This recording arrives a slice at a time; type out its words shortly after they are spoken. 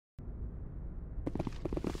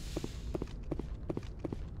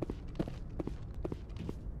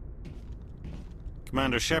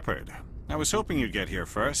Commander Shepard. I was hoping you'd get here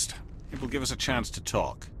first. It will give us a chance to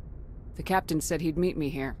talk. The captain said he'd meet me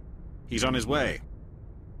here. He's on his way.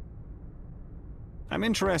 I'm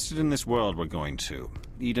interested in this world we're going to.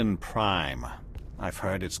 Eden Prime. I've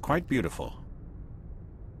heard it's quite beautiful.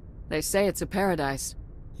 They say it's a paradise.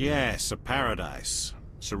 Yes, a paradise.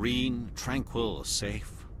 Serene, tranquil,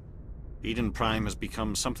 safe. Eden Prime has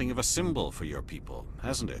become something of a symbol for your people,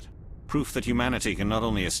 hasn't it? Proof that humanity can not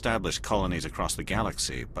only establish colonies across the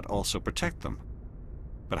galaxy, but also protect them.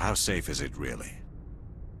 But how safe is it really?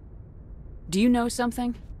 Do you know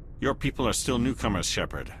something? Your people are still newcomers,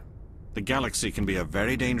 Shepard. The galaxy can be a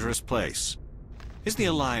very dangerous place. Is the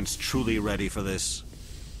Alliance truly ready for this?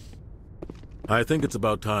 I think it's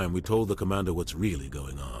about time we told the Commander what's really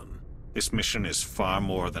going on. This mission is far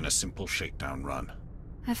more than a simple shakedown run.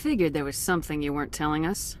 I figured there was something you weren't telling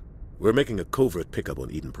us. We're making a covert pickup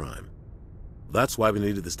on Eden Prime. That's why we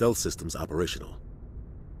needed the stealth systems operational.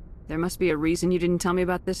 There must be a reason you didn't tell me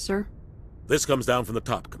about this, sir? This comes down from the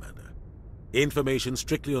top, Commander. Information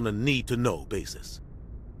strictly on a need-to-know basis.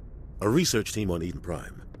 A research team on Eden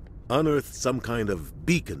Prime unearthed some kind of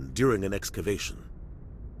beacon during an excavation.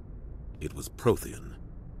 It was Prothean.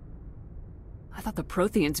 I thought the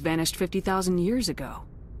Protheans vanished 50,000 years ago.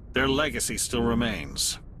 Their legacy still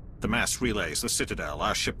remains. The mass relays, the Citadel,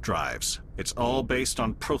 our ship drives. It's all based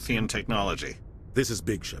on Prothean technology. This is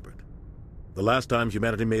big, Shepard. The last time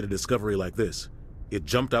humanity made a discovery like this, it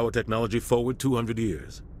jumped our technology forward 200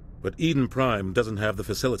 years. But Eden Prime doesn't have the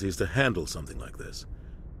facilities to handle something like this.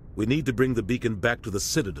 We need to bring the beacon back to the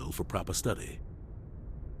Citadel for proper study.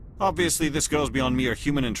 Obviously, this goes beyond mere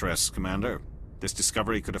human interests, Commander. This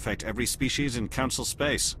discovery could affect every species in Council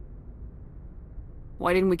space.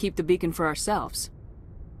 Why didn't we keep the beacon for ourselves?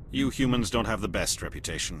 You humans don't have the best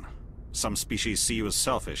reputation. Some species see you as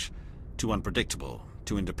selfish, too unpredictable,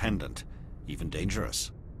 too independent, even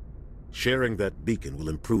dangerous. Sharing that beacon will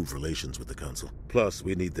improve relations with the Council. Plus,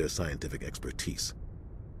 we need their scientific expertise.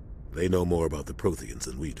 They know more about the Protheans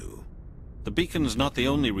than we do. The beacon's not the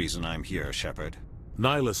only reason I'm here, Shepard.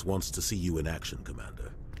 Nihilus wants to see you in action,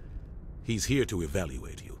 Commander. He's here to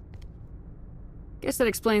evaluate you. Guess that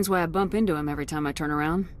explains why I bump into him every time I turn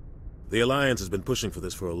around. The Alliance has been pushing for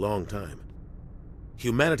this for a long time.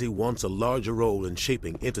 Humanity wants a larger role in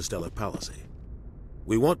shaping interstellar policy.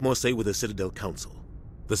 We want more say with the Citadel Council.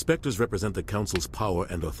 The Spectres represent the Council's power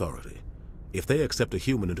and authority. If they accept a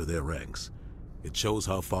human into their ranks, it shows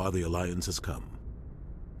how far the Alliance has come.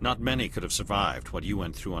 Not many could have survived what you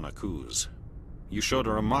went through on Akuz. You showed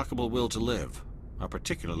a remarkable will to live, a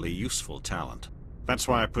particularly useful talent. That's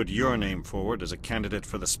why I put your name forward as a candidate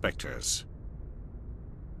for the Spectres.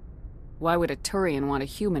 Why would a Turian want a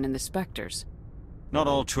human in the Spectres? Not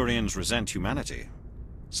all Turians resent humanity.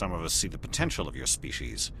 Some of us see the potential of your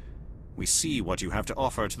species. We see what you have to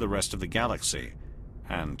offer to the rest of the galaxy,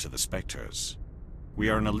 and to the Spectres. We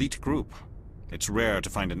are an elite group. It's rare to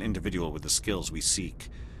find an individual with the skills we seek.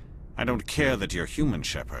 I don't care that you're human,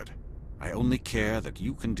 Shepard. I only care that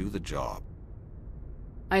you can do the job.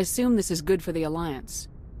 I assume this is good for the Alliance.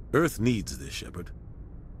 Earth needs this, Shepard.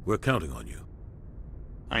 We're counting on you.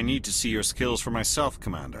 I need to see your skills for myself,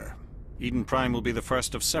 Commander. Eden Prime will be the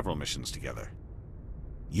first of several missions together.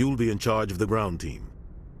 You'll be in charge of the ground team.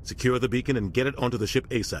 Secure the beacon and get it onto the ship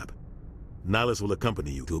ASAP. Nihilus will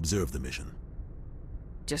accompany you to observe the mission.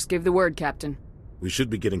 Just give the word, Captain. We should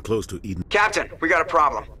be getting close to Eden. Captain, we got a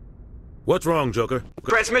problem. What's wrong, Joker?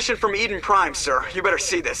 Transmission from Eden Prime, sir. You better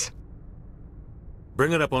see this.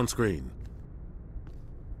 Bring it up on screen.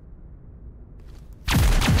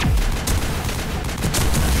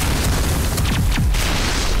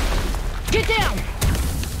 Get down!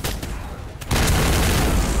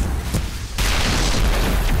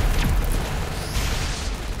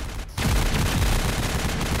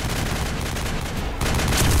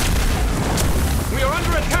 We are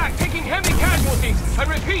under attack, taking heavy casualties. I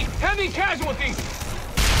repeat, heavy casualties.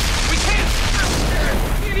 We can't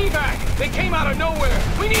get evac. They came out of nowhere.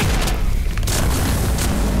 We need...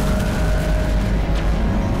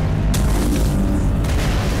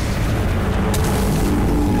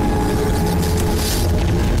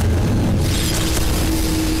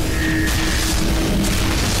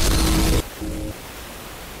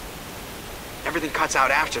 Everything cuts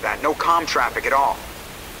out after that. No comm traffic at all.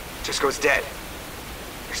 Just goes dead.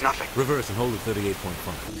 There's nothing. Reverse and hold at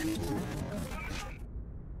 38.5.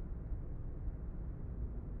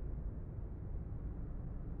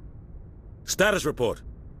 Status report.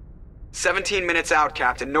 17 minutes out,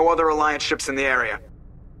 Captain. No other Alliance ships in the area.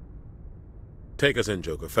 Take us in,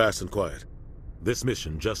 Joker, fast and quiet. This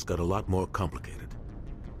mission just got a lot more complicated.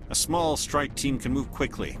 A small strike team can move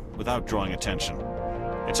quickly, without drawing attention.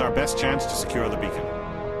 It's our best chance to secure the beacon.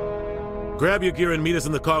 Grab your gear and meet us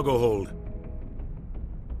in the cargo hold.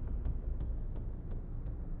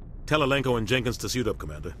 Tell Alenko and Jenkins to suit up,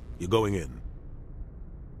 Commander. You're going in.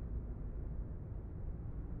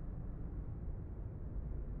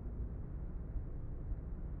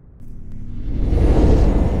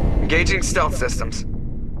 Engaging stealth systems.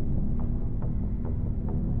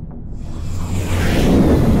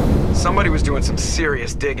 Somebody was doing some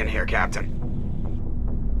serious digging here, Captain.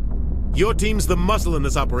 Your team's the muscle in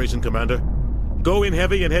this operation, Commander. Go in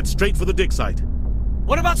heavy and head straight for the dig site.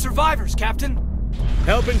 What about survivors, Captain?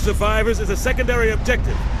 Helping survivors is a secondary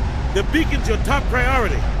objective. The beacon's your top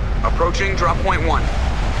priority. Approaching drop point 1.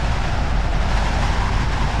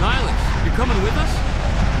 Nihlus, you're coming with us?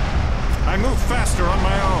 I move faster on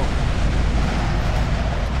my own.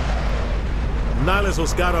 Nihlus will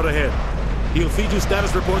scout out ahead. He'll feed you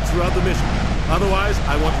status reports throughout the mission. Otherwise,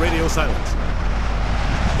 I want radio silence.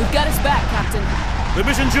 We've got his back, Captain. The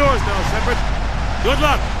mission's yours now, Shepard. Good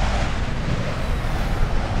luck!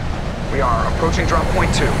 We are approaching drop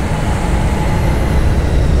point 2.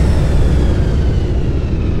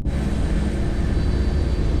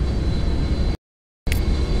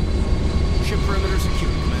 Ship perimeter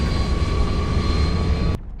secure, Commander.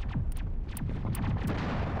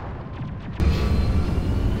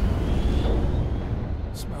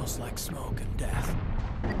 Smells like smoke and death.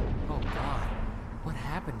 Oh God, what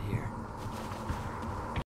happened here?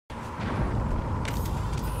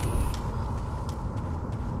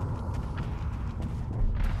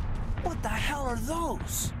 What the hell are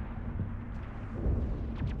those?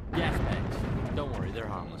 Gas bags. Don't worry, they're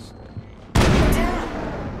harmless.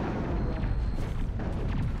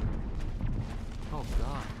 Oh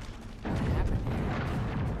God, what happened here?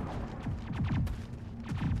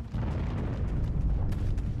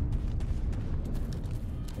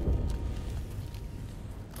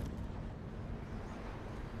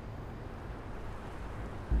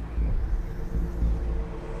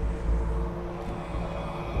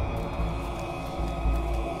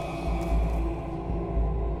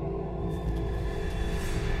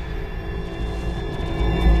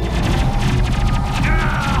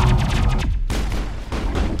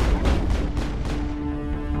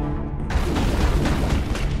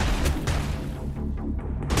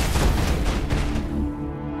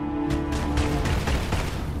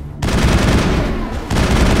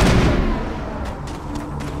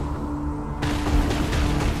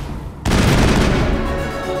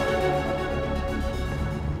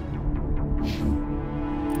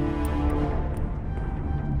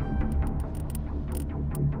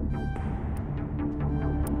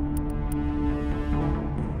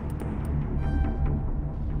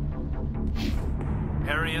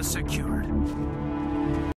 Area secured.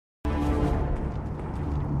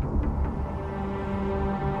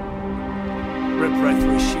 Rip right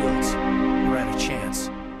through his shields. We're at a chance.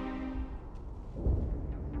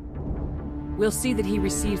 We'll see that he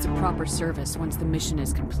receives a proper service once the mission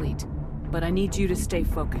is complete. But I need you to stay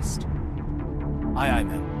focused. Aye, aye,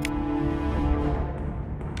 ma'am.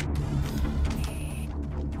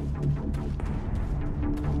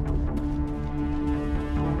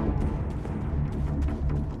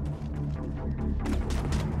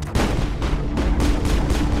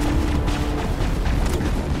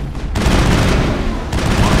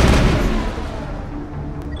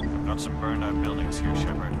 Got some burned out buildings here,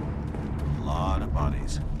 Shepard. A lot of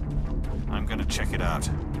bodies. I'm gonna check it out.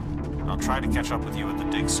 I'll try to catch up with you at the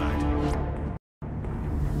dig site.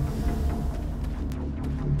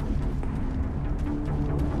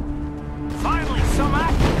 Finally, some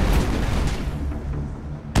action!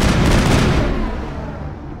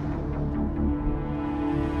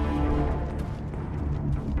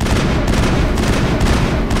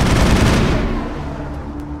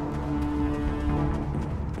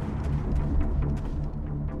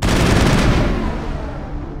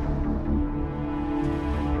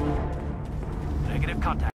 Negative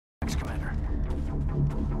contacts, Commander.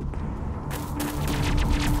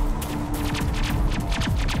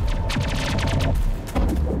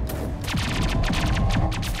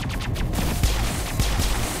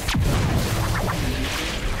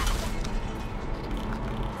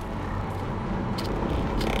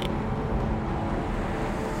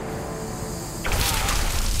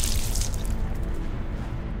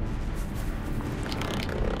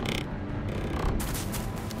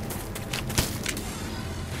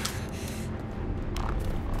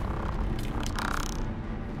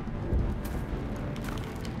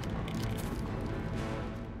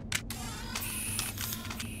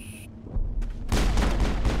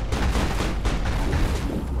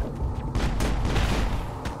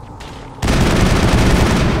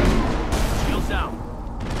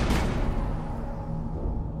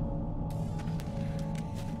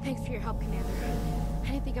 Thanks for your help, Commander.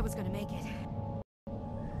 I didn't think I was gonna make it.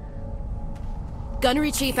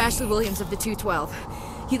 Gunnery Chief Ashley Williams of the 212.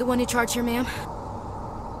 You the one in charge here, ma'am?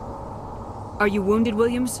 Are you wounded,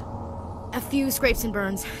 Williams? A few scrapes and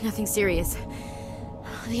burns, nothing serious.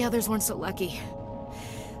 The others weren't so lucky.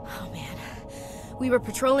 Oh man. We were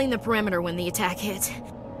patrolling the perimeter when the attack hit.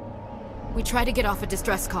 We tried to get off a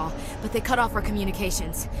distress call, but they cut off our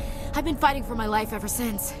communications. I've been fighting for my life ever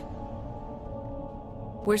since.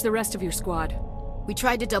 Where's the rest of your squad? We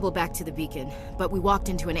tried to double back to the beacon, but we walked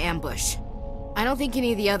into an ambush. I don't think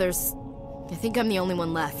any of the others... I think I'm the only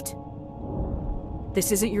one left.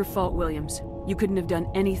 This isn't your fault, Williams. You couldn't have done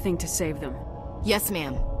anything to save them. Yes,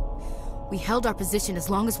 ma'am. We held our position as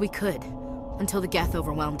long as we could, until the Geth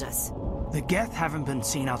overwhelmed us. The Geth haven't been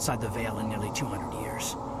seen outside the Veil in nearly 200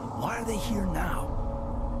 years. Why are they here now?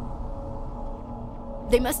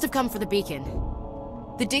 They must have come for the beacon.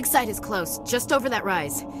 The dig site is close, just over that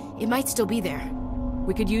rise. It might still be there.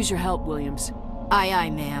 We could use your help, Williams. Aye,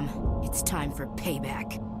 aye, ma'am. It's time for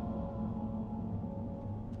payback.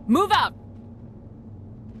 Move out!